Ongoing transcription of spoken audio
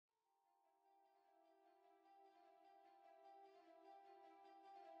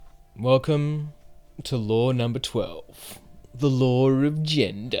Welcome to law number 12, the law of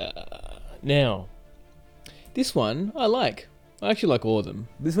gender. Now, this one I like. I actually like all of them.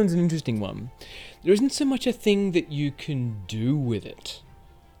 This one's an interesting one. There isn't so much a thing that you can do with it.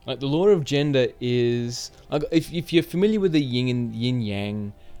 Like the law of gender is, like if you're familiar with the yin and yin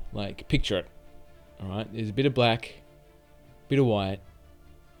yang, like picture it. All right, there's a bit of black, bit of white,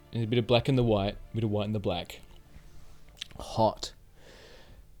 and there's a bit of black in the white, bit of white in the black. Hot.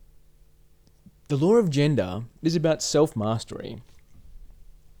 The law of gender is about self-mastery.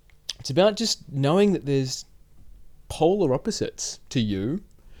 It's about just knowing that there's polar opposites to you,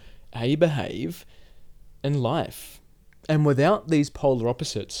 how you behave, and life. And without these polar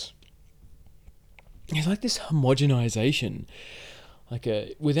opposites, it's like this homogenization.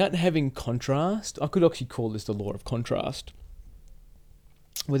 Without having contrast, I could actually call this the law of contrast.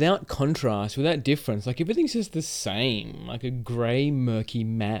 Without contrast, without difference, like everything's just the same, like a grey, murky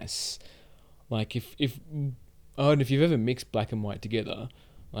mass. Like if I don't know if you've ever mixed black and white together,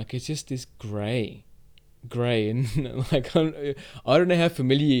 like it's just this grey, and like I don't know how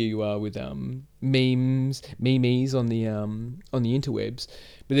familiar you are with memes on the interwebs,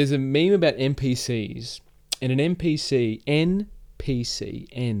 but there's a meme about NPCs, and an NPC,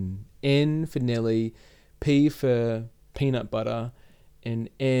 N for Nelly, P for peanut butter, and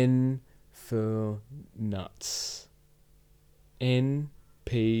N for nuts.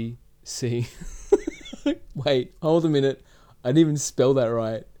 NPC. Wait, hold a minute. I didn't even spell that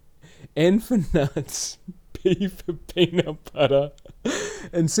right. N for nuts, P for peanut butter,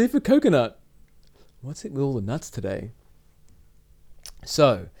 and C for coconut. What's it with all the nuts today?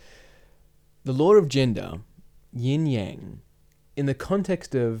 So, the law of gender, yin yang, in the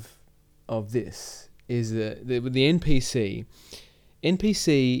context of this, is the NPC.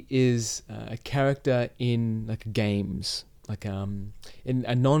 NPC is a character in like games. In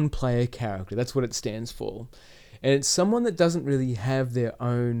a non-player character. That's what it stands for. And it's someone that doesn't really have their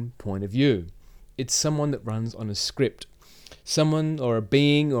own point of view. It's someone that runs on a script. Someone or a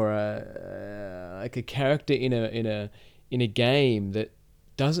being or a character in a game that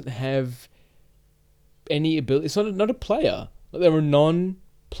doesn't have any ability. It's not a player. They're a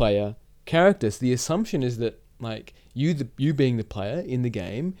non-player character. So the assumption is that you being the player in the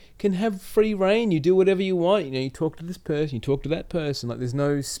game can have free reign. You do whatever you want. You talk to this person, you talk to that person. Like there's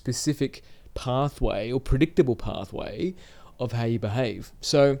no specific pathway or predictable pathway of how you behave.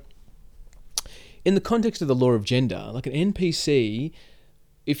 So in the context of the law of gender, like an NPC,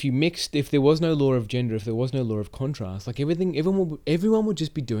 if there was no law of gender, if there was no law of contrast, like everyone would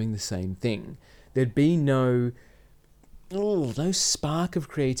just be doing the same thing. There'd be no spark of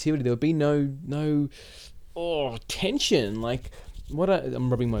creativity. There would be no tension. Like I'm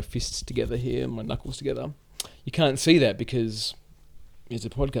rubbing my fists together here, my knuckles together. You can't see that because it's a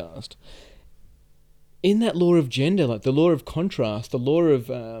podcast. In that law of gender, like the law of contrast, the law of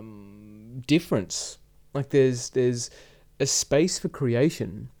difference, like there's a space for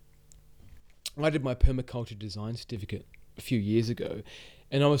creation. I did my permaculture design certificate a few years ago,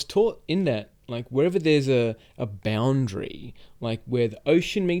 and I was taught in that, like wherever there's a boundary, like where the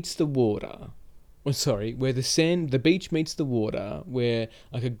ocean meets the water, where the beach meets the water, where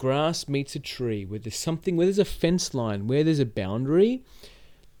like a grass meets a tree, where there's a fence line, where there's a boundary,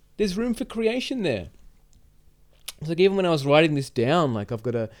 there's room for creation there. It's like even when I was writing this down, like I've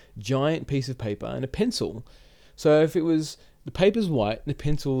got a giant piece of paper and a pencil. So if it was, the paper's white and the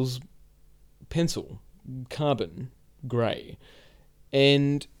pencil's carbon, grey.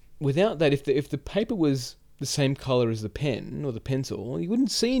 And without that, if the paper was the same colour as the pen or the pencil, you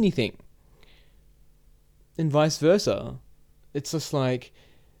wouldn't see anything. And vice versa. It's just like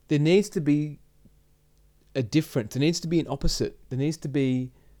there needs to be a difference. There needs to be an opposite. There needs to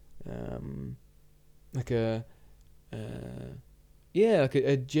be like a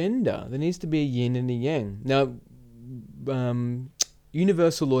gender. There needs to be a yin and a yang. Now,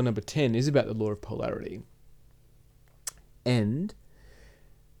 universal law number 10 is about the law of polarity. And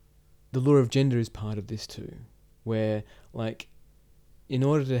the law of gender is part of this too, where like in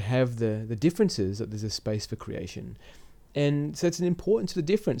order to have the differences, that there's a space for creation. And so it's an importance of the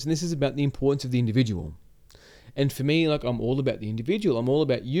difference, and this is about the importance of the individual. And for me, like I'm all about the individual. I'm all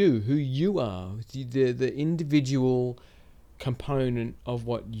about you, who you are, the individual component of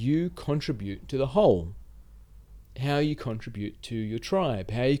what you contribute to the whole. How you contribute to your tribe,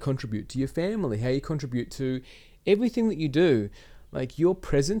 how you contribute to your family, how you contribute to everything that you do. Like your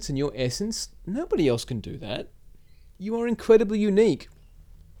presence and your essence, nobody else can do that. You are incredibly unique.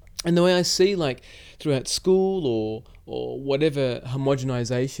 And the way I see, like throughout school or whatever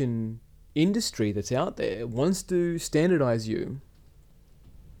homogenization industry that's out there wants to standardize you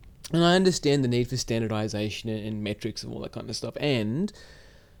And I understand the need for standardization and metrics and all that kind of stuff. And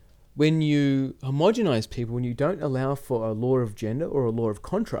when you homogenize people, when you don't allow for a law of gender or a law of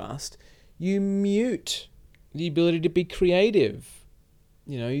contrast, you mute the ability to be creative.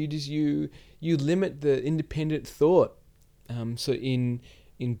 You limit the independent thought. So in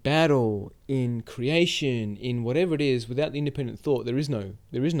battle, in creation, in whatever it is, without the independent thought, there is no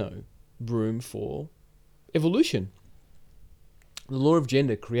room for evolution. The law of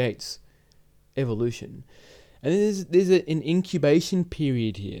gender creates evolution. And there's an incubation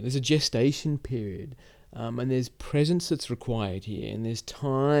period here. There's a gestation period. And there's presence that's required here. And there's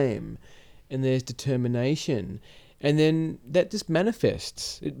time. And there's determination. And then that just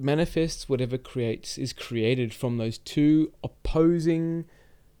manifests. It manifests whatever is created from those two opposing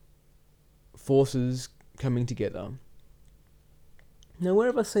forces coming together. Now, where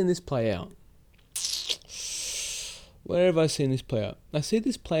have I seen this play out? Where have I seen this play out? I see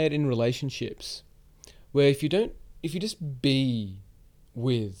this play out in relationships, where if you just be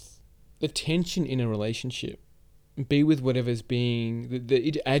with the tension in a relationship, be with whatever's being,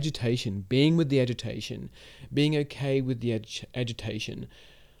 the agitation, being with the agitation, being okay with the agitation,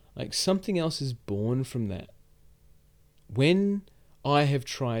 like something else is born from that. When I have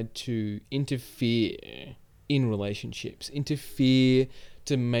tried to interfere in relationships, interfere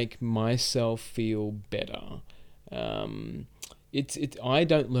to make myself feel better, I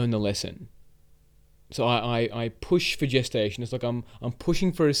don't learn the lesson. So I push for gestation. It's like I'm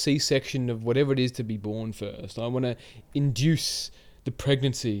pushing for a C-section of whatever it is to be born first. I want to induce the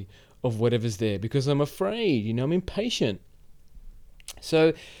pregnancy of whatever's there because I'm afraid, I'm impatient.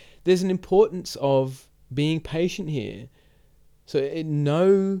 So there's an importance of being patient here. So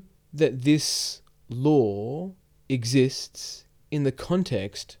know that this law exists in the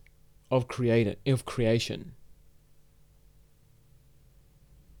context of creation.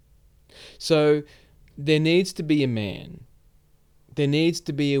 So there needs to be a man. There needs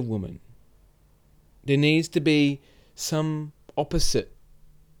to be a woman. There needs to be some opposite.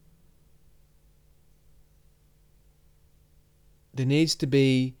 There needs to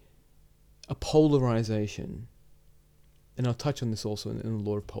be a polarization. And I'll touch on this also in the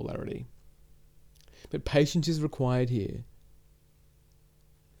law of polarity. But patience is required here.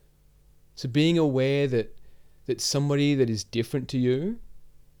 So being aware that somebody that is different to you,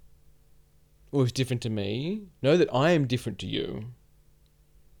 or is different to me, know that I am different to you.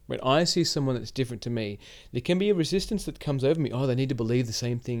 When I see someone that's different to me, there can be a resistance that comes over me. Oh, they need to believe the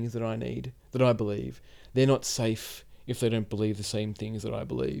same things that I believe. They're not safe if they don't believe the same things that I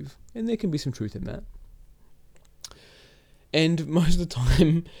believe. And there can be some truth in that. And most of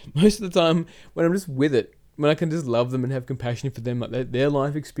the time, when I'm just with it, when I can just love them and have compassion for them, like their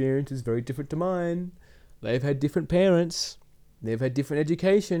life experience is very different to mine. They've had different parents. They've had different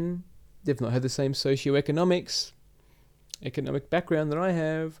education. They've not had the same economic background that I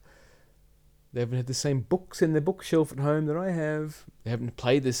have. They haven't had the same books in their bookshelf at home that I have. They haven't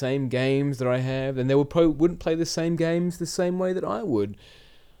played the same games that I have. And they wouldn't play the same games the same way that I would.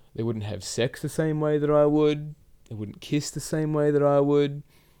 They wouldn't have sex the same way that I would. They wouldn't kiss the same way that I would.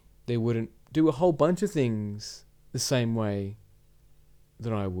 They wouldn't do a whole bunch of things the same way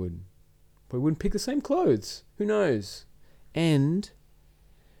that I would. But we wouldn't pick the same clothes. Who knows? And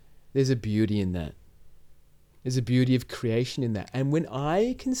there's a beauty in that. There's a beauty of creation in that. And when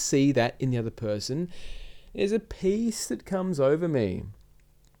I can see that in the other person, there's a peace that comes over me.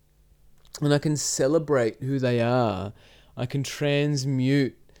 And I can celebrate who they are. I can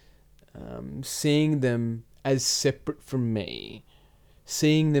transmute seeing them as separate from me.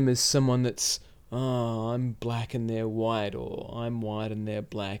 Seeing them as someone that's, I'm black and they're white, or I'm white and they're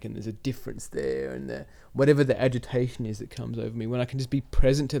black, and there's a difference there, and whatever the agitation is that comes over me, when I can just be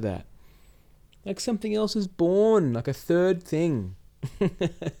present to that. Like something else is born, like a third thing.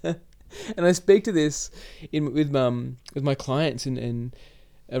 And I speak to this with my clients and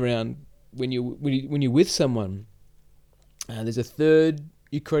around when you're with someone,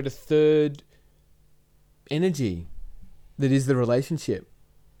 you create a third energy that is the relationship,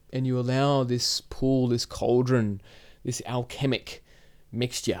 and you allow this pool, this cauldron, this alchemic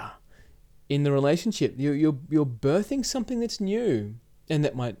mixture in the relationship. You're birthing something that's new, and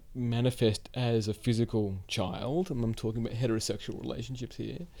that might manifest as a physical child. I'm talking about heterosexual relationships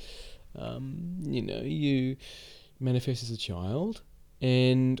here. You manifest as a child,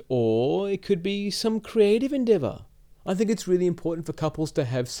 or it could be some creative endeavor. I think it's really important for couples to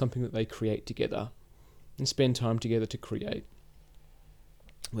have something that they create together and spend time together to create.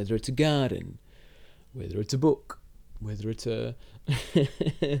 Whether it's a garden, whether it's a book, whether it's a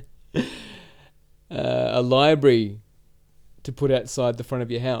library to put outside the front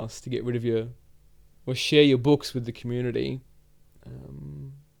of your house to get rid of or share your books with the community.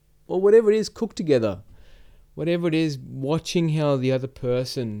 Or whatever it is, cook together. Whatever it is, watching how the other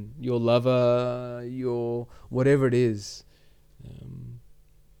person, your lover, your whatever it is,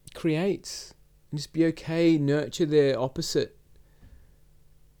 creates. And just be okay, nurture their opposite.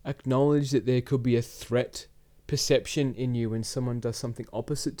 Acknowledge that there could be a threat perception in you when someone does something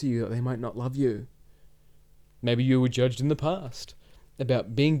opposite to you, that they might not love you. Maybe you were judged in the past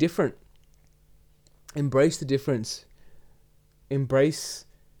about being different. Embrace the difference. Embrace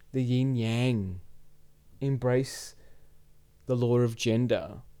the yin yang. Embrace the law of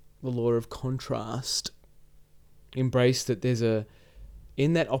gender, the law of contrast. Embrace that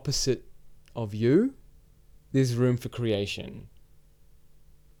in that opposite of you, there's room for creation.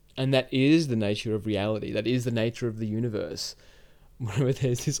 And that is the nature of reality. That is the nature of the universe. Wherever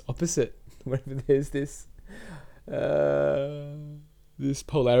there's this opposite, wherever there's this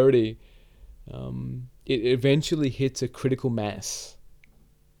polarity, it eventually hits a critical mass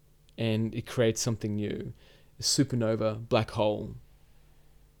and it creates something new. A supernova, black hole.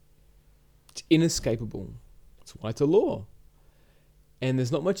 It's inescapable. That's why it's a law. And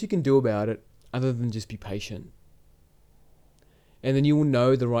there's not much you can do about it other than just be patient. And then you will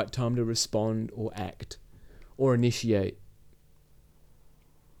know the right time to respond or act or initiate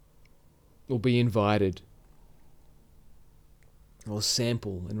or be invited or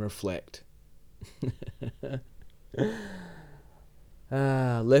sample and reflect.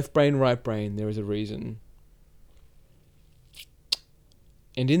 Left brain, right brain, there is a reason.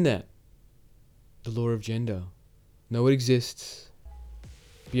 And in that, the law of gender. Know it exists.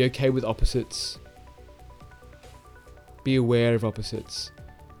 Be okay with opposites. Be aware of opposites.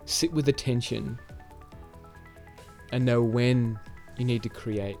 Sit with the tension. And know when you need to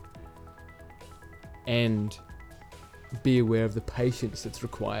create. And be aware of the patience that's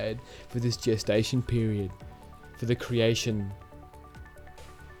required for this gestation period. For the creation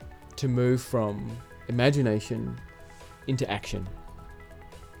to move from imagination into action.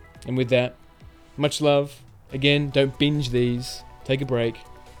 And with that, much love. Again, don't binge these. Take a break.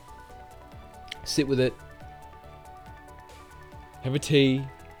 Sit with it. Have a tea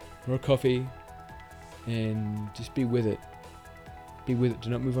or a coffee and just be with it. Be with it. Do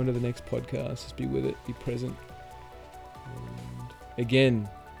not move on to the next podcast. Just be with it. Be present. And again,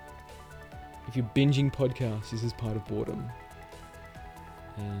 if you're binging podcasts, this is part of boredom.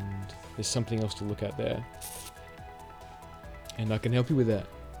 And there's something else to look at there. And I can help you with that.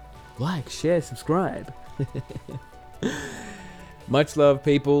 Like, share, subscribe. Much love,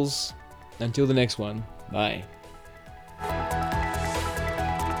 peoples. Until the next one. Bye.